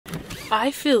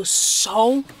I feel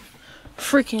so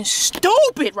freaking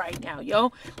stupid right now,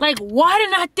 yo. Like, why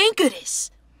didn't I think of this?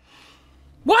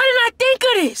 Why didn't I think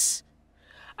of this?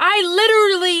 I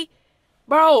literally,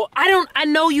 bro, I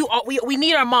know you all, we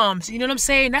need our moms, you know what I'm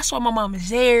saying? That's why my mom is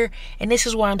there, and this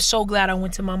is why I'm so glad I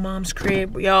went to my mom's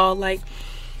crib, y'all. Like,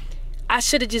 I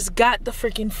should have just got the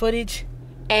freaking footage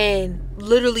and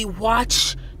literally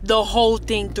watched the whole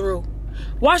thing through.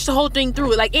 Watch the whole thing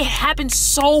through. Like, it happened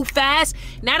so fast.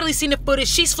 Natalie seen the footage.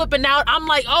 She's flipping out. I'm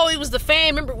like, oh, it was the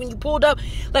fan. Remember when you pulled up?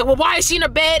 Like, well, why is she in her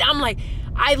bed? I'm like,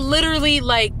 I literally,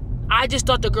 like, I just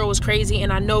thought the girl was crazy,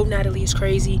 and I know Natalie is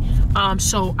crazy.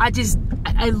 So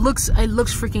it looks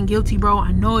freaking guilty, bro.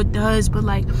 I know it does, but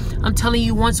like, I'm telling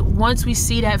you, once we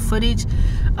see that footage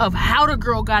of how the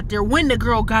girl got there, when the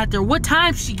girl got there, what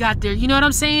time she got there, you know what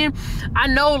I'm saying? I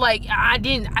know, like, I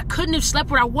couldn't have slept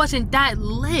where I wasn't that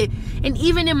lit. And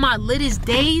even in my littest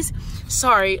days,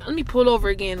 sorry, let me pull over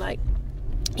again, like,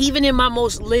 even in my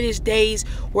most littest days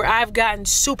where I've gotten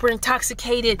super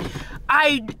intoxicated,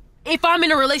 if I'm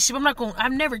in a relationship,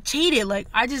 I've never cheated. Like,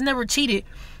 I just never cheated.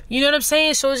 You know what I'm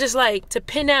saying? So it's just like, to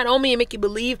pin that on me and make you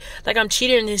believe like I'm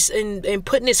cheating and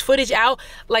putting this footage out,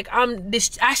 like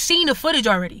I seen the footage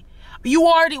already.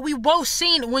 We both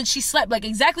seen when she slept. Like,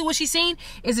 exactly what she seen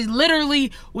is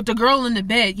literally with the girl in the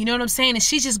bed. You know what I'm saying? And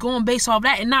she's just going based off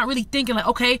that and not really thinking like,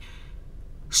 okay,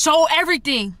 show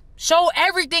everything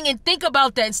and think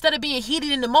about that instead of being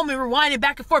heated in the moment, rewinding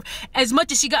back and forth as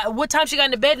much as what time she got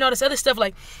in the bed and all this other stuff.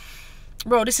 Like,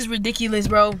 bro, this is ridiculous,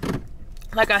 bro.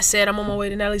 Like I said, I'm on my way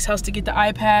to Natalie's house to get the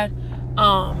iPad.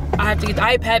 I have to get the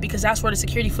iPad because that's where the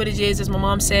security footage is, as my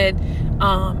mom said,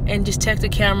 and just check the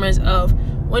cameras of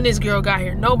when this girl got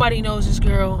here. Nobody knows this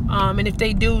girl, and if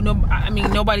they do,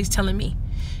 nobody's telling me.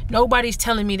 Nobody's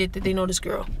telling me that they know this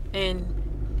girl, and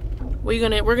we're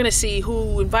gonna see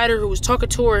who invited her, who was talking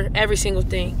to her, every single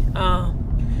thing.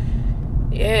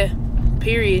 Yeah,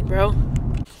 period, bro.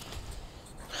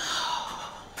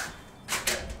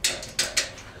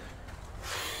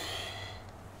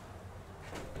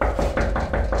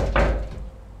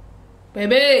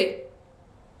 Baby!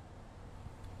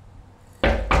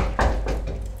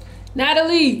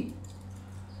 Natalie!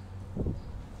 What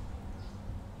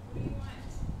do you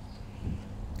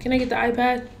want? Can I get the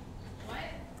iPad? What?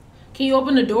 Can you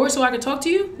open the door so I can talk to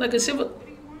you? Like a civil... What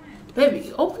do you want?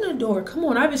 Baby, open the door. Come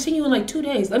on, I haven't seen you in like 2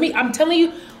 days. I'm telling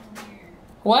you...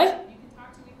 What? You can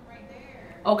talk to me from right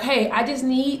there. Okay, I just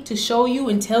need to show you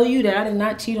and tell you that I did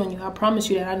not cheat on you. I promise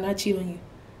you that I did not cheat on you.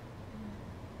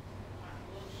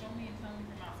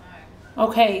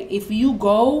 Okay, if you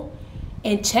go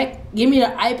and give me the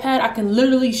iPad, I can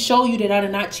literally show you that I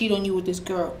did not cheat on you with this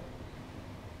girl.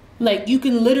 Like, you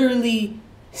can literally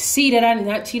see that I did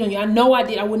not cheat on you. I know I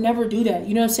did. I would never do that.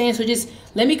 You know what I'm saying? So just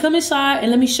let me come inside and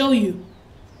let me show you.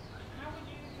 How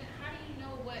do you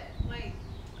know what, like...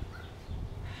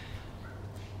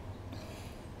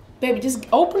 Baby, just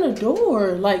open the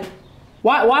door. Like,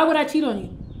 why would I cheat on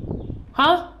you?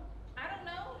 Huh? I don't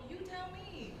know. You tell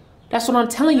me. That's what I'm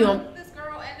telling you.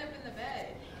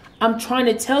 I'm trying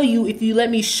to tell you, if you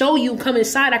let me show you and come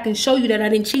inside, I can show you that I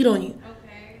didn't cheat on you.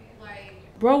 Okay,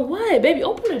 like... Bro, what? Baby,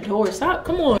 open the door. Stop.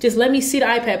 Come on. Just let me see the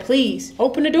iPad, please.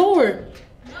 Open the door.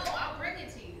 No, I'll bring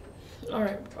it to you. All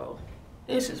right, bro.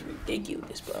 This is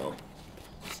ridiculous, bro.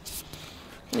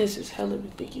 This is hella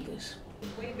ridiculous.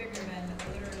 It's way bigger than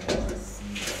literally...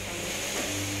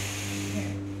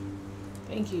 Here.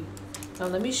 Thank you. Now,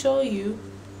 let me show you.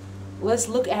 Let's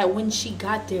look at when she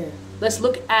got there. Let's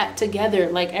look at together,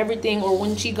 like, everything, or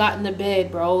when she got in the bed,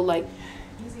 bro. Like,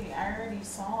 Ezee, I already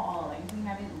saw all. Like, you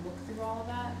haven't looked through all of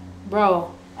that,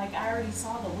 bro. Like, I already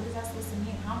saw that. What is that supposed to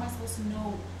mean? How am I supposed to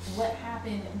know what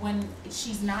happened when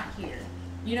she's not here?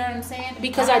 You know what I'm saying?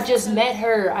 Because I just met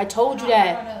her. I told you that.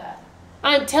 I don't know that.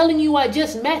 I'm telling you, I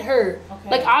just met her.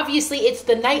 Okay. Like, obviously, it's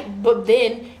the night, but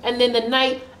then, and then the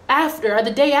night after, or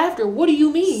the day after. What do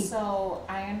you mean? So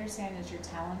I understand that you're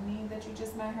telling me that you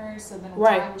just met her. So then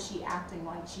right. Why was she acting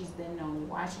like she's been known?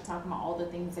 Why is she talking about all the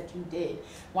things that you did?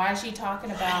 Why is she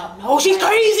talking about... Oh, she's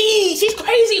crazy. She's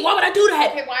crazy. Why would I do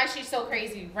that? Okay, why is she so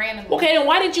crazy randomly? Okay, then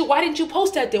why didn't you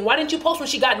post that then? Why didn't you post when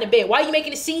she got in the bed? Why are you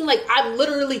making it seem like I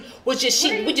literally was just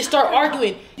we just start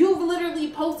arguing? You've literally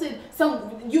posted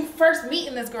you first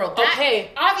meeting this girl.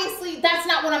 Okay. Obviously, that's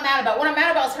not what I'm mad about. What I'm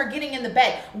mad about is her getting in the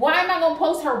bed. Why am I going to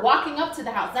post her walking up to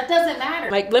the house? That doesn't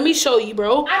matter. Like, let me show you,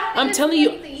 bro. I'm telling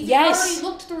you. Yes. You already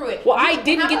looked through it. Well, I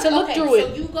didn't get to look through it.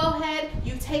 So you go ahead,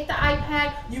 you take the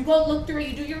iPad, you go look through it,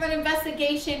 you do your little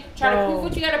investigation, try to prove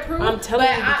what you got to prove. I'm telling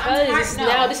you, because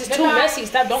now this is too messy.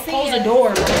 Stop. Don't close the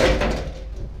door, bro.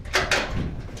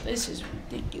 This is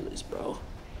ridiculous, bro.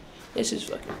 This is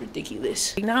fucking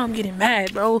ridiculous. Now I'm getting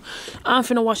mad, bro. I'm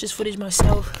finna watch this footage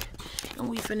myself. And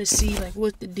we finna see, like,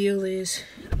 what the deal is.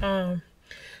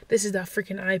 This is that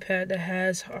freaking iPad that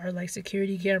has our, like,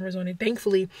 security cameras on it.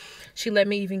 Thankfully, she let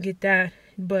me even get that.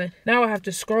 But now I have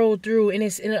to scroll through. And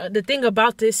the thing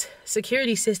about this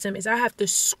security system is I have to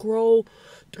scroll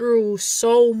through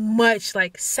so much,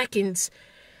 like, seconds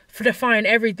to find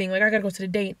everything. Like, I gotta go to the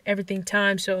date, everything,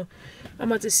 time. So I'm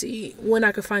about to see when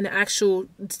I can find the actual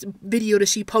video that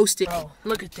she posted. Oh,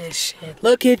 look at this shit.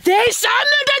 Look at this. I'm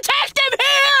the detective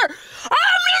here.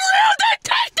 I'm the real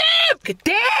detective. Look at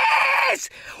this.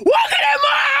 Walking in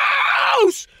my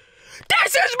house.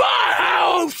 This is my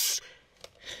house.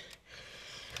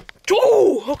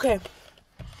 Ooh, okay.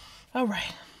 All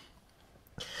right.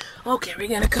 Okay, we're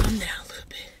gonna calm down a little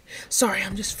bit. Sorry,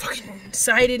 I'm just fucking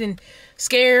excited and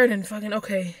scared and fucking,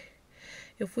 okay.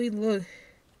 If we look.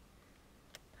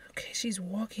 Okay, she's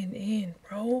walking in,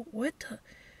 bro. What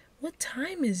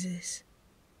time is this?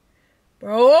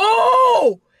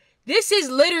 Bro! This is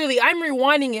literally, I'm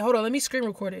rewinding it. Hold on, let me screen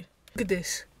record it. Look at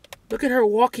this. Look at her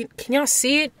walking. Can y'all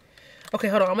see it? Okay,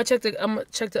 hold on. I'm gonna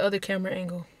check the other camera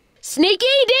angle. Sneaky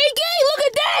dinky! Look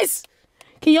at this!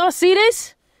 Can y'all see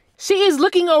this? She is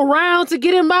looking around to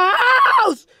get in my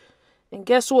house! And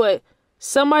guess what?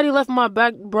 Somebody left my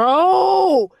back.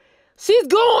 Bro! She's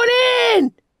going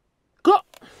in! Go!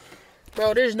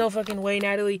 Bro, there's no fucking way,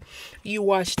 Natalie. You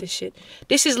watch this shit.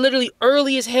 This is literally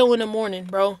early as hell in the morning,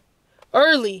 bro.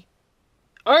 Early.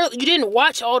 You didn't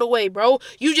watch all the way, bro.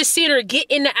 You just seen her get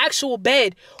in the actual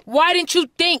bed. Why didn't you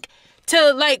think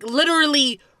to, like,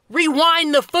 literally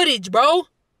rewind the footage, bro?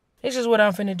 This is what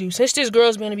I'm finna do. Since this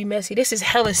girl's gonna be messy, this is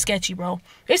hella sketchy, bro.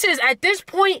 This is, at this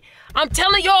point, I'm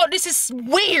telling y'all, this is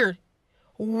weird.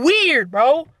 Weird,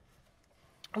 bro.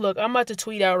 Look, I'm about to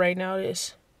tweet out right now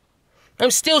this. I'm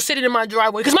still sitting in my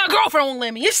driveway because my girlfriend won't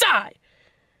let me inside.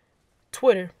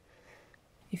 Twitter.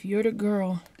 If you're the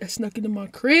girl that snuck into my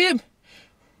crib,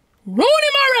 ruining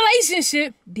my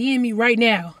relationship, DM me right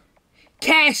now.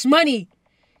 Cash money.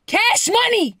 Cash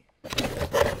money.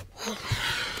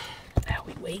 Now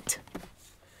we wait.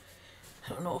 I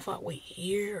don't know if I wait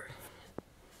here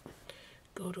or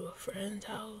go to a friend's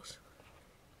house.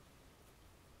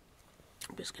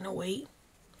 I'm just gonna wait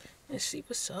and see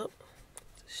what's up.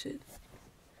 This shit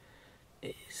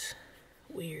is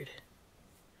weird.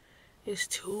 It's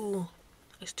too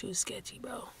sketchy,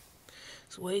 bro.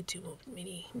 There's way too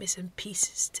many missing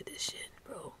pieces to this shit,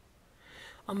 bro.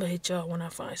 I'm gonna hit y'all when I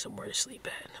find somewhere to sleep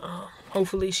at.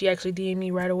 Hopefully she actually DM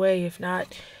me right away. If not,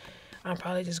 I'm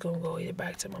probably just gonna go either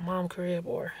back to my mom's crib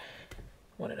or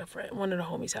one of the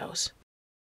homies' house.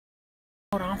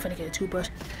 Hold on, I'm finna get a toothbrush.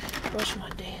 Brush my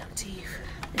damn teeth.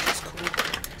 This is cool.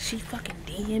 She fucking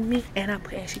DM'd me and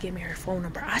she gave me her phone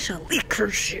number. I should leak her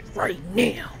shit right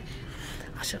now.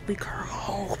 I should leak her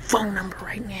whole phone number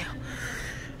right now.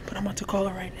 But I'm about to call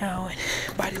her right now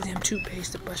and buy the damn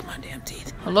toothpaste to brush my damn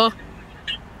teeth. Hello?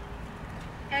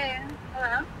 Hey,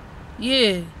 hello?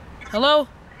 Yeah. Hello?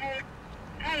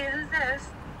 Hey, who's this?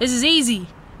 This is Ezee.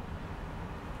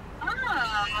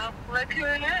 Oh, look who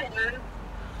it is.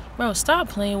 Bro, stop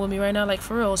playing with me right now, like,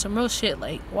 for real, some real shit.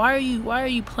 Like, why are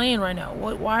you playing right now?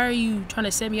 Why are you trying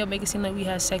to set me up, make it seem like we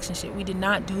had sex and shit? We did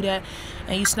not do that,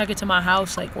 and you snuck into my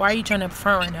house. Like, why are you trying to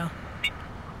front right now?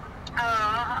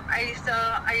 Oh, are you still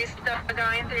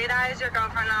going through that? Is your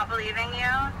girlfriend not believing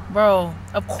you? Bro,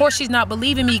 of course she's not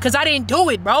believing me, because I didn't do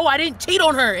it, bro. I didn't cheat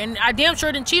on her, and I damn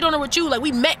sure didn't cheat on her with you. Like,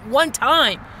 we met one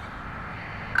time.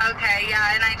 Okay,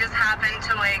 yeah, and I just happened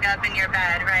to wake up in your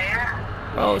bed, right?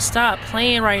 Bro, stop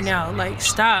playing right now. Like,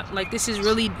 stop. Like, this is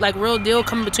really, like, real deal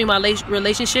coming between my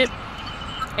relationship.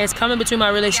 It's coming between my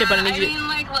relationship, Yeah, but I need you to... mean,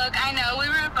 like, look, I know we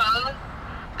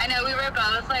were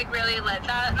both, like, really lit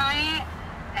that night.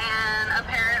 And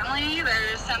apparently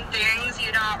there's some things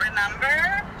you don't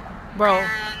remember. Bro.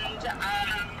 And,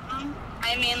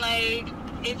 I mean, like,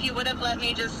 if you would have let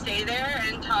me just stay there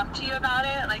and talk to you about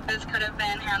it, like, this could have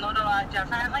been handled a lot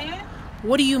differently.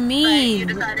 What do you mean? But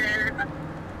you decided...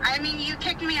 I mean, you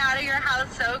kicked me out of your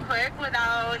house so quick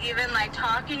without even, like,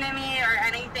 talking to me or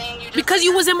anything. You just, because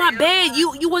you was in my bed.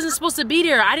 You wasn't supposed to be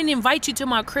there. I didn't invite you to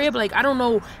my crib. Like, I don't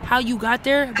know how you got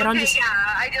there, but okay, I'm just... Yeah,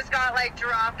 I just got, like,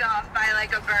 dropped off by,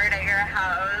 like, a bird at your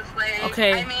house. Like,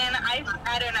 okay. I mean,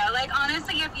 I don't know. Like,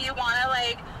 honestly, if you want to,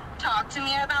 like, talk to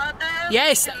me about this...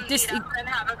 Yes. Meet up and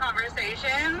have a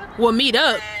conversation. We'll meet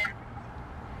up.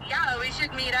 Yeah, we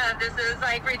should meet up. This is,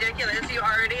 like, ridiculous. You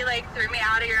already, like, threw me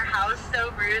out of your house so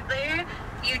rudely.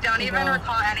 You don't even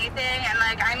recall anything. And,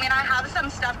 like, I mean, I have some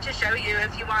stuff to show you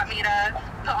if you want me to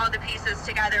put all the pieces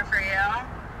together for you.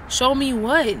 Show me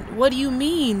what? What do you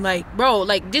mean? Like, bro,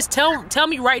 like, just tell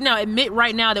me right now, admit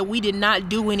right now that we did not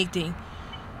do anything.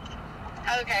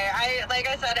 Okay, like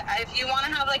I said, if you want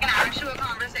to have like an actual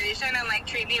conversation and like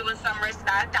treat me with some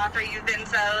respect after you've been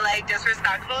so like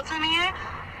disrespectful to me,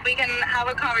 we can have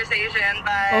a conversation.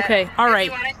 But okay, all right.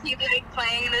 If you want to keep like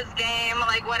playing this game,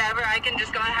 like whatever, I can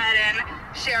just go ahead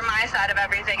and share my side of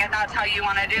everything if that's how you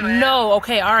want to do it. No,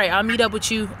 okay, all right. I'll meet up with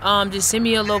you. Just send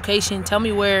me a location. Tell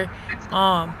me where.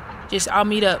 I'll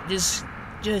meet up. Just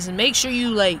make sure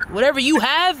you like whatever you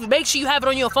have. Make sure you have it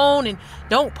on your phone and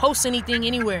don't post anything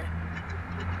anywhere.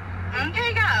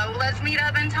 Okay, go. Let's meet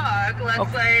up and talk.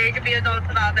 Let's like be adults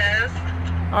about this.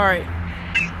 All right.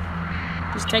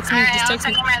 Just text me. All right, just text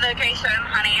I'll me. send you my location,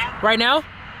 honey. Right now?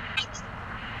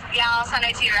 Yeah, I'll send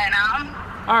it to you right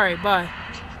now. All right. Bye.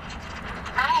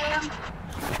 Bye.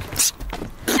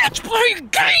 Bitch playing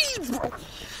games, bro.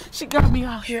 She got me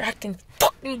out here acting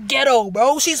fucking ghetto,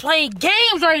 bro. She's playing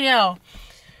games right now.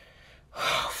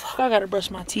 Fuck, I gotta brush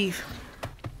my teeth.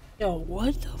 Yo,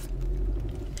 what the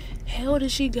hell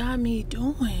did she got me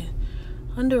doing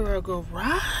under her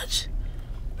garage?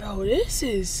 Bro, this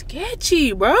is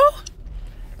sketchy, bro.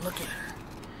 Look at her.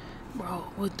 Bro,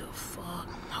 what the fuck?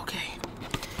 Okay.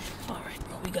 Alright,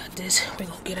 bro, we got this. We're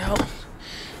gonna get out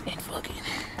and fucking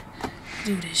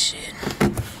do this shit.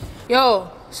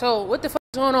 Yo, so what the fuck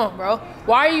is going on, bro?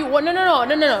 Why are you... No.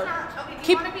 Okay,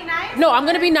 do you want to be nice? No, I'm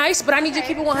gonna be nice, but I need you to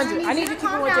keep it 100. I need you to keep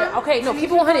it 100. Okay, no, keep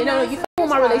it 100. No, you fucking with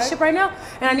my relationship right now,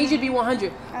 and I need you to be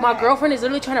 100. My girlfriend is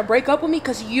literally trying to break up with me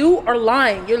because you are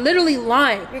lying. You're literally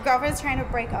lying. Your girlfriend's trying to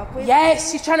break up with you?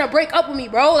 Yes, she's trying to break up with me,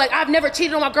 bro. Like, I've never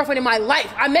cheated on my girlfriend in my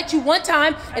life. I met you one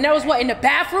time, and that was what, in the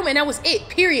bathroom, and that was it,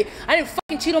 period. I didn't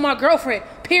fucking cheat on my girlfriend,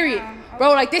 period.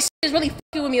 Bro, like, this shit is really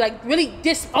fucking with me. Like, really,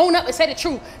 just own up and say the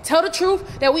truth. Tell the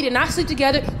truth that we did not sleep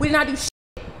together. We did not do shit.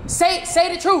 Say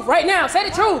the truth right now. Say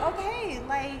the truth. Okay,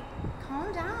 like,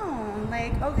 calm down.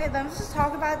 Like, okay, let's just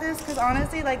talk about this, because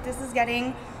honestly, like, this is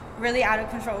getting really out of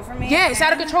control for me. Yeah, it's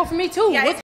out of control for me, too. Yeah, What